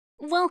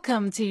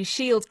Welcome to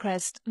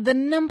ShieldCrest, the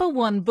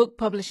 #1 book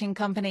publishing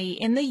company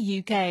in the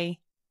UK.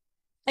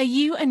 Are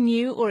you a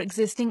new or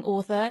existing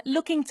author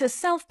looking to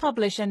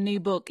self-publish a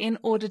new book in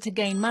order to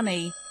gain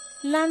money,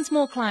 land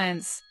more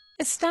clients,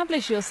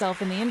 establish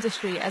yourself in the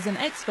industry as an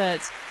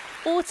expert,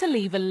 or to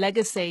leave a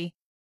legacy?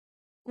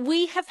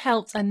 We have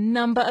helped a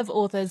number of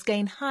authors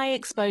gain high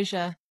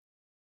exposure.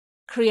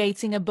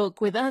 Creating a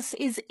book with us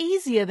is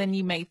easier than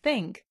you may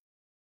think.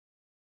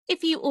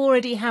 If you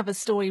already have a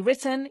story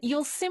written,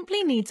 you'll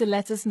simply need to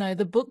let us know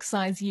the book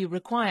size you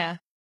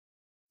require.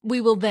 We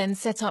will then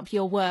set up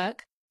your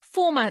work,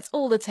 format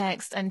all the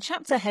text and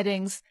chapter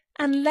headings,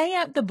 and lay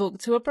out the book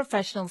to a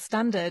professional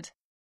standard.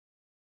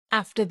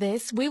 After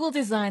this, we will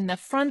design the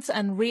front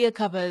and rear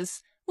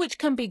covers, which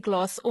can be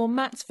gloss or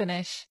matte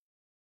finish.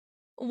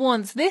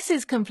 Once this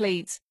is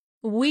complete,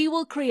 we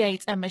will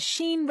create a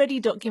machine-ready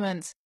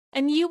document,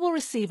 and you will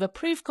receive a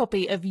proof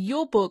copy of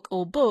your book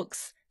or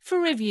books for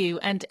review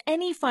and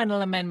any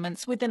final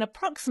amendments within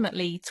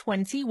approximately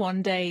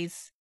 21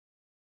 days.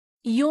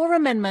 Your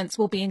amendments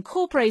will be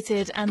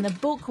incorporated and the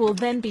book will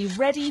then be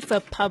ready for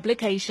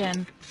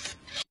publication.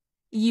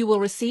 You will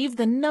receive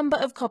the number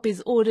of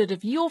copies ordered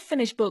of your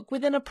finished book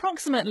within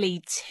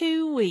approximately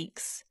 2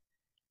 weeks.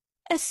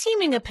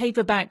 Assuming a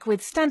paperback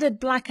with standard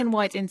black and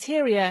white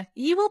interior,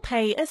 you will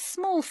pay a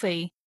small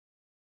fee.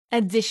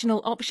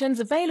 Additional options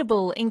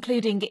available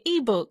including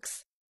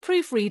ebooks,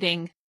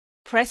 proofreading,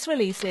 press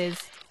releases,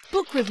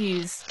 book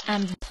reviews,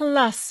 and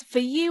plus for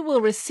you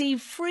will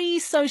receive free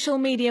social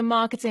media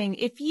marketing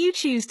if you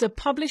choose to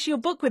publish your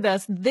book with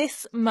us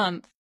this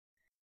month.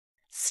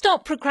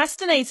 Stop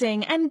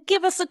procrastinating and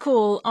give us a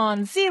call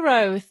on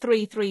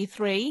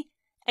 0333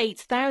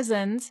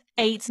 8000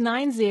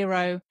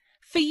 890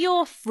 for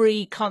your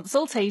free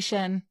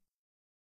consultation.